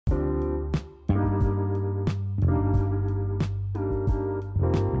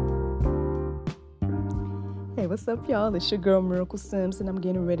what's up, y'all? It's your girl, Miracle Sims, and I'm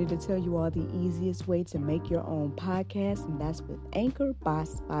getting ready to tell you all the easiest way to make your own podcast, and that's with Anchor by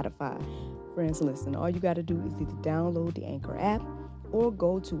Spotify. Friends, listen, all you got to do is either download the Anchor app or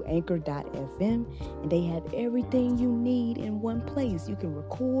go to anchor.fm, and they have everything you need in one place. You can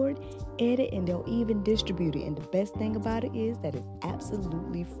record, edit, and they'll even distribute it. And the best thing about it is that it's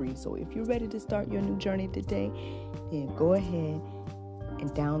absolutely free. So if you're ready to start your new journey today, then go ahead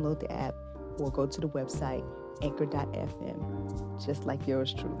and download the app or go to the website anchor.fm, just like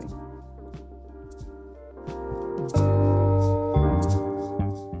yours truly.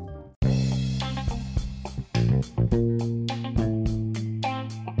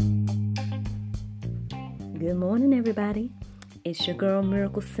 Good morning, everybody. It's your girl,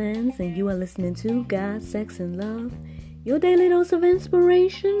 Miracle Sims, and you are listening to God, Sex, and Love, your daily dose of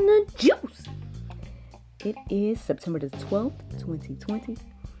inspiration, the juice. It is September the 12th, 2020,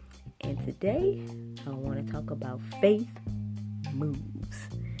 and today I want to talk about faith moves.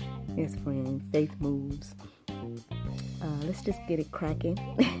 Yes, friend, faith moves. Let's just get it cracking.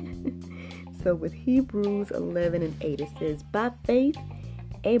 So with Hebrews 11 and 8, it says, by faith,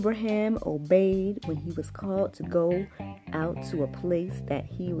 Abraham obeyed when he was called to go out to a place that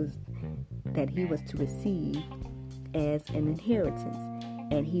he was to receive as an inheritance,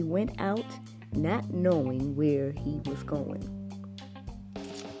 and he went out not knowing where he was going.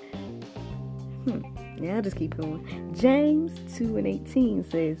 Now I'll just keep going. James 2 and 18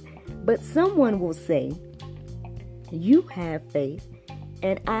 says, but someone will say, you have faith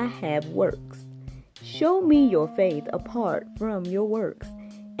and I have works. Show me your faith apart from your works,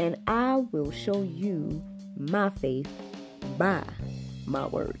 and I will show you my faith by my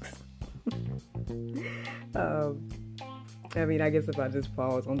works. I guess if I just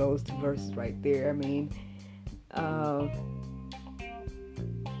pause on those two verses right there,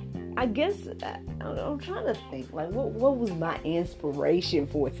 I guess I'm trying to think, like, what was my inspiration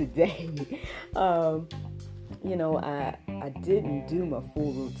for today? I didn't do my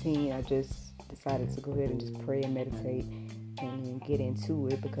full routine. I just decided to go ahead and just pray and meditate and then get into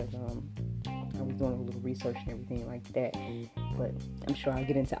it because I was doing a little research and everything like that. But I'm sure I'll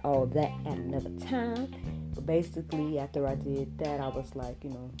get into all of that at another time. But basically, after I did that, I was like,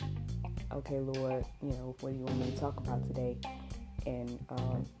 okay, Lord, what do you want me to talk about today? And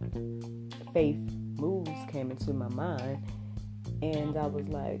faith moves came into my mind, and I was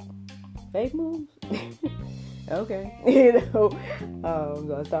like, faith moves? Okay. So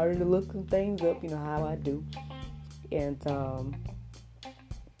I started to look some things up, how I do. And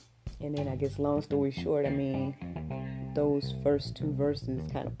then I guess long story short, those first two verses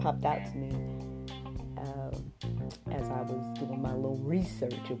kind of popped out to me as I was doing my little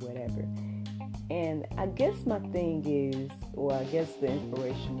research or whatever. And I guess my thing is, or I guess the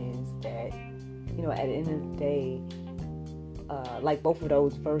inspiration is that, at the end of the day, like both of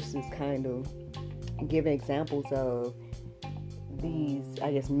those verses kind of give examples of these,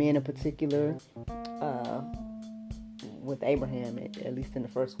 I guess, men in particular, with Abraham, at least in the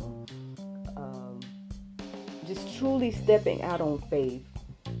first one, just truly stepping out on faith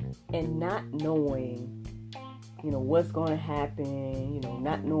and not knowing, what's going to happen,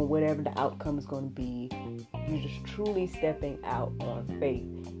 not knowing whatever the outcome is going to be. You're just truly stepping out on faith.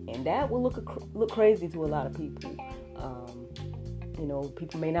 And that will look crazy to a lot of people.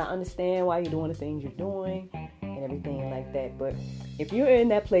 People may not understand why you're doing the things you're doing and everything like that. But if you're in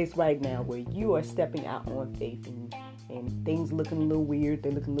that place right now where you are stepping out on faith and things looking a little weird,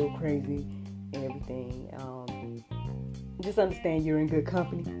 they're looking a little crazy and everything, just understand you're in good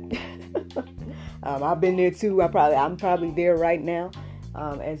company. I've been there too. I'm probably there right now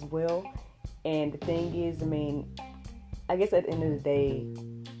as well. And the thing is, I guess at the end of the day,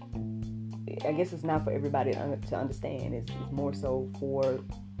 I guess it's not for everybody to understand. It's more so for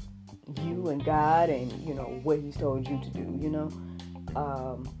you and God and, what He's told you to do,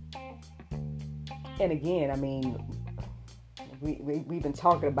 And again, we've been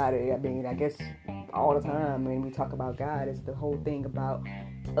talking about it. I guess all the time when we talk about God, it's the whole thing about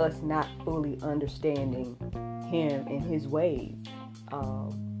us not fully understanding Him and His ways.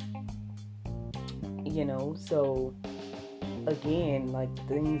 So again, like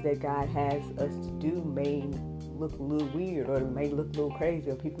things that God has us to do may look a little weird, or it may look a little crazy,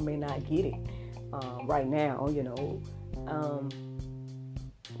 or people may not get it right now,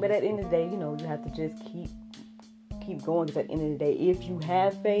 but at the end of the day, you have to just keep going, because at the end of the day, if you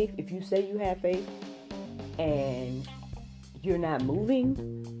have faith, if you say you have faith and you're not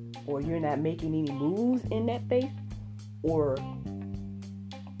moving, or you're not making any moves in that faith, or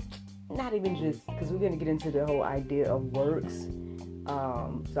not even just, because we're going to get into the whole idea of works.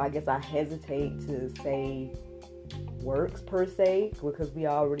 So I guess I hesitate to say works per se, because we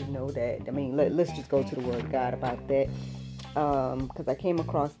already know that. I mean, let's just go to the Word of God about that. Because I came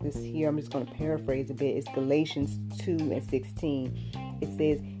across this here. I'm just going to paraphrase a bit. It's Galatians 2:16. It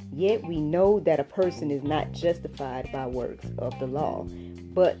says, "Yet we know that a person is not justified by works of the law,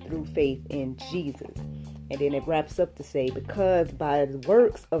 but through faith in Jesus." And then it wraps up to say, "Because by the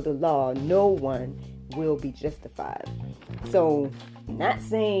works of the law, no one will be justified." So, not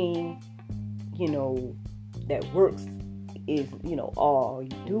saying, that works is, all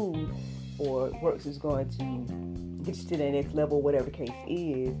you do, or works is going to get you to the next level, whatever the case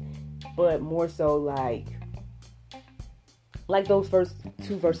is, but more so like those first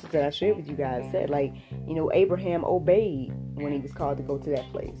two verses that I shared with you guys said, Abraham obeyed when he was called to go to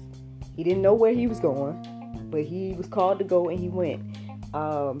that place. He didn't know where he was going, but he was called to go and he went.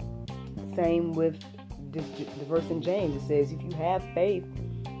 Same with the verse in James. It says, if you have faith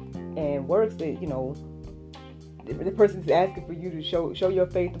and works, that, the person's asking for you to show your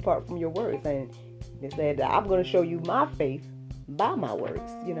faith apart from your works. And they said, I'm going to show you my faith by my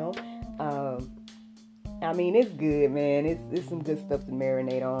works, I mean, it's good, man. It's some good stuff to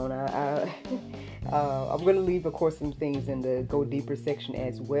marinate on. I'm going to leave, of course, some things in the Go Deeper section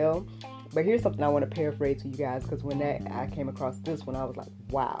as well. But here's something I want to paraphrase to you guys, because when I came across this one, I was like,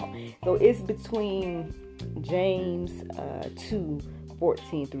 wow. So it's between James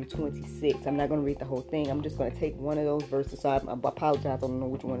 2:14 through 26. I'm not going to read the whole thing. I'm just going to take one of those verses. So I apologize. I don't know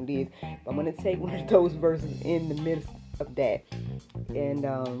which one it is. But I'm going to take one of those verses in the midst of that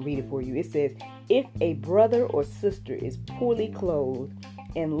and read it for you. It says, if a brother or sister is poorly clothed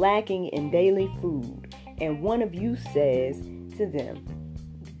and lacking in daily food, and one of you says to them,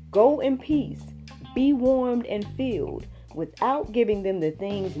 go in peace, be warmed and filled, without giving them the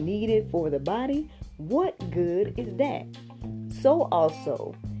things needed for the body, what good is that? So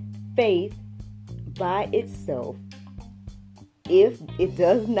also, faith by itself, if it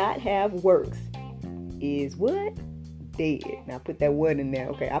does not have works, is what? Dead. Now I put that word in there.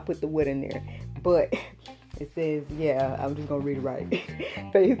 Okay, I put the word in there. But it says, I'm just going to read it right.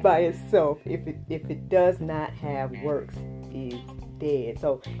 Faith by itself, if it does not have works, is dead.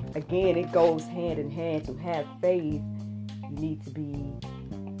 So again, it goes hand in hand. To have faith, you need to be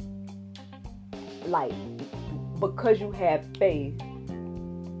because you have faith,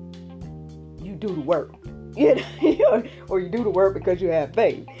 you do the work. Or you do the work because you have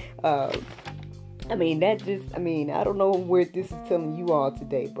faith. I don't know where this is telling you all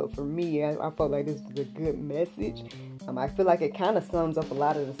today, but for me, I felt like this was a good message. I feel like it kind of sums up a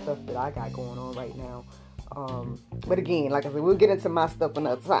lot of the stuff that I got going on right now. But again, like I said, we'll get into my stuff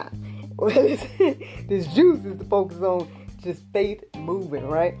another time. This juice is to focus on just faith moving,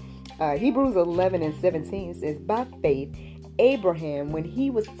 right? Hebrews 11:17 says, by faith, Abraham, when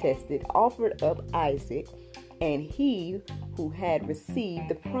he was tested, offered up Isaac, and he who had received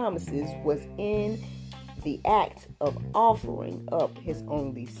the promises was in the act of offering up his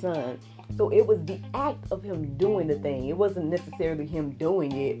only son. So it was the act of him doing the thing. It wasn't necessarily him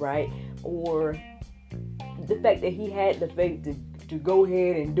doing it, right? Or the fact that he had the faith to go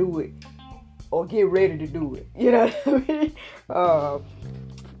ahead and do it, or get ready to do it. You know what I mean?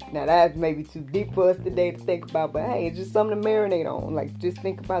 Now that's maybe too deep for us today to think about, but hey, it's just something to marinate on. Like, just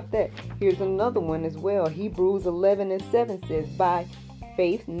think about that. Here's another one as well. Hebrews 11:7 says, by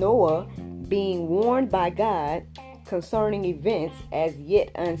faith Noah, being warned by God concerning events as yet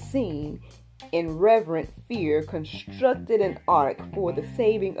unseen, in reverent fear constructed an ark for the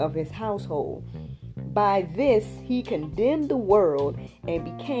saving of his household. By this he condemned the world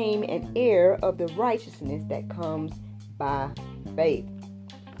and became an heir of the righteousness that comes by faith.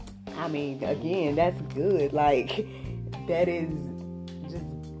 I mean, again, that's good. Like, that is just,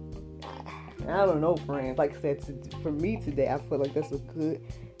 I don't know, friends. Like I said, for me today, I feel like that's a good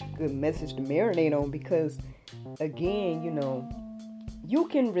message to marinate on, because, again, you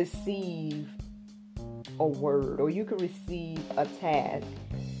can receive a word, or you can receive a task,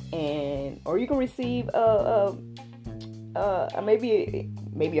 or you can receive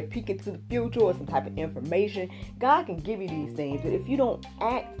maybe a peek into the future or some type of information. God can give you these things, but if you don't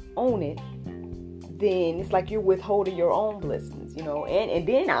act on it, then it's like you're withholding your own blessings, and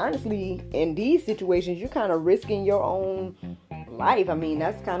then honestly, in these situations, you're kind of risking your own life. I mean,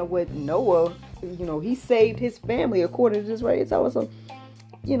 that's kind of what Noah, he saved his family according to this, right? It's also,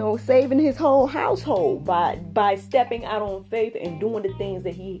 saving his whole household by stepping out on faith and doing the things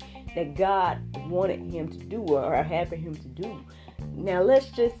that God wanted him to do, or had for him to do. Now, let's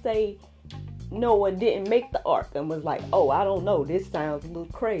just say Noah didn't make the ark and was like, oh, I don't know, this sounds a little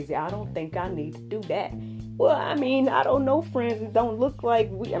crazy. I don't think I need to do that. Well, I mean, I don't know, friends. It don't look like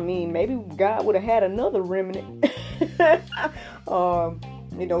maybe God would have had another remnant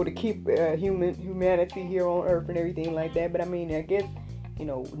To keep humanity here on earth and everything like that. But I mean, I guess,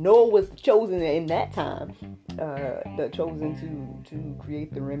 Noah was chosen in that time, chosen to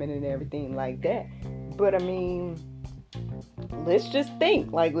create the remnant and everything like that. But I mean, let's just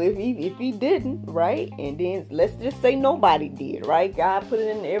think, like, if he didn't, right? And then let's just say nobody did, right? God put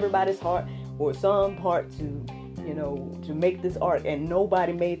it in everybody's heart or some heart to make this art, and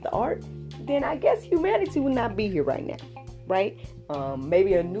nobody made the art, then I guess humanity would not be here right now, right?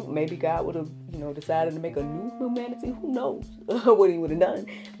 Maybe God would have, decided to make a new humanity. Who knows what he would have done?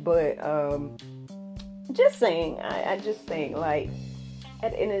 But just saying, I just think, like,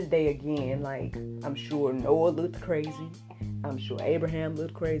 at the end of the day, again, like, I'm sure Noah looked crazy. I'm sure Abraham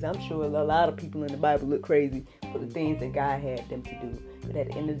looked crazy. I'm sure a lot of people in the Bible look crazy for the things that God had them to do. But at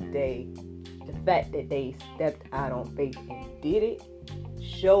the end of the day, the fact that they stepped out on faith and did it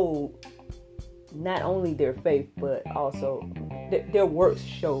showed not only their faith, but also their works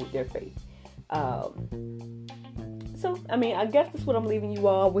showed their faith. So, I mean, I guess that's what I'm leaving you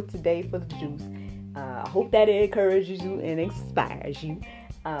all with today for the juice. I hope that it encourages you and inspires you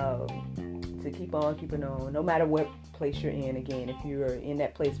to keep on keeping on, no matter what place you're in. Again, if you're in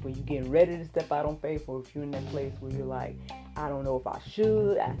that place where you're getting ready to step out on faith, or if you're in that place where you're like, I don't know if I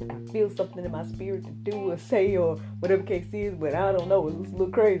should, I feel something in my spirit to do or say or whatever the case is, but I don't know, it looks a little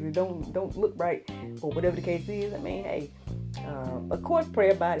crazy, don't look right, or whatever the case is. I mean, hey, of course,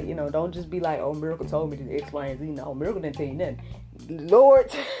 pray about it. Don't just be like, oh, Miracle told me to X, Y, and Z. No, Miracle didn't tell you nothing. Lord,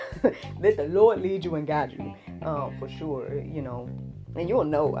 let the Lord lead you and guide you, for sure, and you'll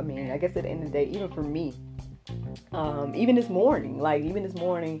know. I mean, I guess at the end of the day, even for me, even this morning,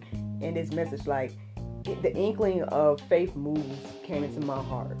 in this message, like, the inkling of faith moves came into my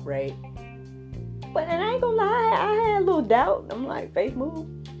heart, right? But, and I ain't gonna lie, I had a little doubt. I'm like, faith move?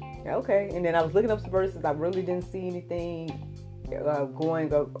 Okay. And then I was looking up some verses. I really didn't see anything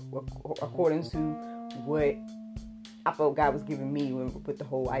going according to what I felt God was giving me with the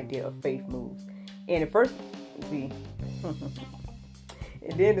whole idea of faith moves. And at first, see,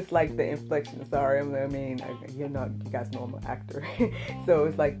 and then it's like the inflection. Sorry, I mean, you guys know I'm an actor. So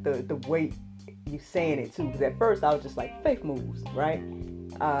it's like the way you saying it too. Because at first I was just like, faith moves, right?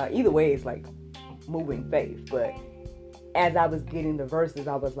 Either way, it's like moving faith. But as I was getting the verses,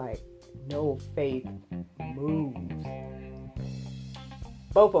 I was like, no, faith moves.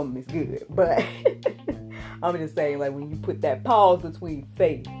 Both of them is good, but I'm just saying, like, when you put that pause between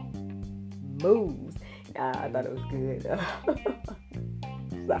faith moves, I thought it was good.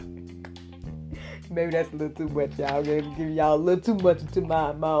 Sorry. Maybe that's a little too much, y'all. Give y'all a little too much into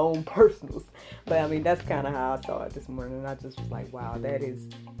my own personals. But I mean, that's kind of how I saw it this morning. And I just was like, wow, that is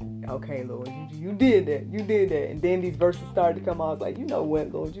okay, Lord. You did that. You did that. And then these verses started to come out. I was like, you know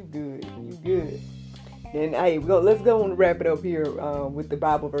what, Lord, you good. You good. Then, hey, let's go and wrap it up here with the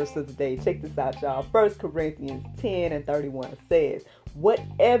Bible verse of the day. Check this out, y'all. 1 Corinthians 10:31 says,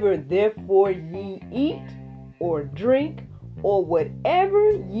 whatever therefore ye eat or drink or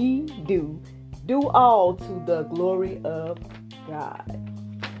whatever ye do all to the glory of God.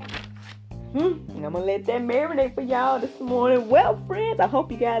 And I'm going to let that marinate for y'all this morning. Well, friends, I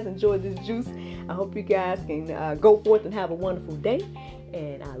hope you guys enjoyed this juice. I hope you guys can go forth and have a wonderful day.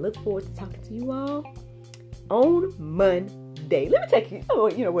 And I look forward to talking to you all on Monday. Let me take you. Oh,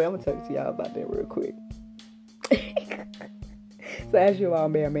 you know what? I'm going to talk to y'all about that real quick. So as you all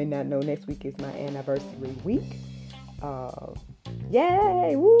may or may not know, next week is my anniversary week.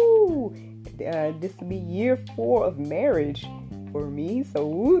 Yay! Woo! This will be year 4 of marriage for me. So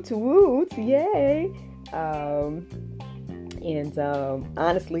woot, yay! And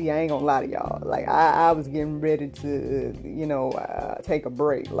honestly, I ain't gonna lie to y'all. Like, I was getting ready to, take a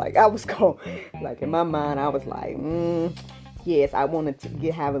break. Like, I was like, in my mind, I was like, yes, I wanted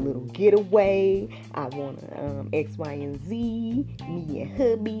to have a little getaway. I want to X, Y, and Z. Me and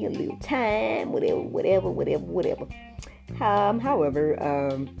hubby, a little time, whatever. However,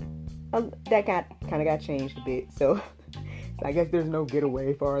 that kind of got changed a bit. So I guess there's no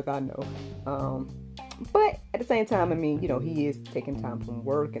getaway as far as I know. But at the same time, I mean, he is taking time from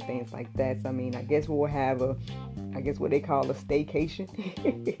work and things like that. So, I mean, I guess we'll have what they call a staycation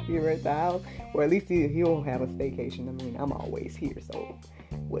here at the house. Or at least he'll have a staycation. I mean, I'm always here, so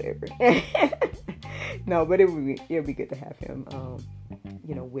whatever. No, but it'll be good to have him,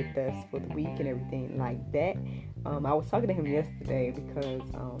 with us for the week and everything like that. I was talking to him yesterday because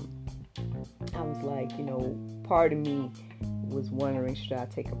I was like, part of me was wondering, should I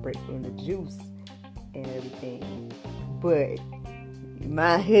take a break from the juice and everything? But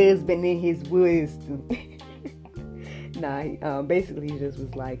my husband in his wisdom, basically he just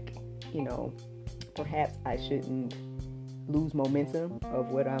was like, perhaps I shouldn't lose momentum of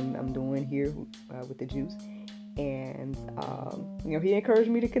what I'm doing here with the juice. And, he encouraged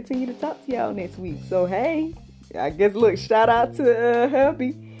me to continue to talk to y'all next week. So, hey, I guess, look, shout out to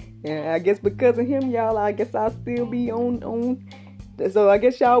hubby. And I guess because of him, y'all, I guess I'll still be on. So I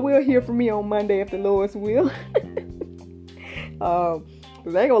guess y'all will hear from me on Monday if the Lord's will.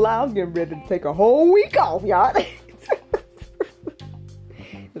 Cause I ain't gonna lie, I was getting ready to take a whole week off, y'all.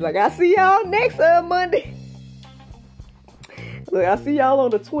 It's like, I see y'all next Monday. Look, I see y'all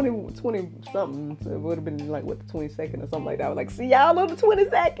on the 20 something. So it would have been like, the 22nd or something like that. I was like, see y'all on the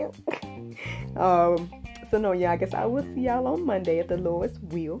 22nd. So no, yeah, I guess I will see y'all on Monday if the Lord's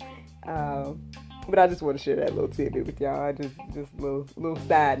will. But I just want to share that little tidbit with y'all. Just little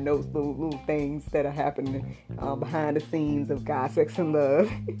side notes, little things that are happening behind the scenes of God, Sex, and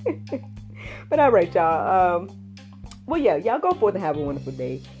Love. But all right, y'all. Well, yeah, y'all go forth and have a wonderful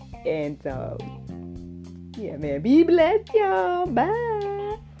day. And yeah, man, be blessed, y'all.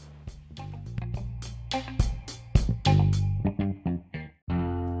 Bye.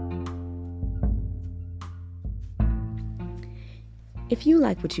 If you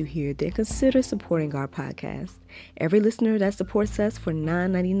like what you hear, then consider supporting our podcast. Every listener that supports us for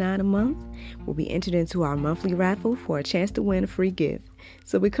 $9.99 a month will be entered into our monthly raffle for a chance to win a free gift.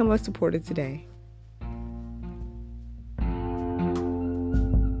 So become a supporter today.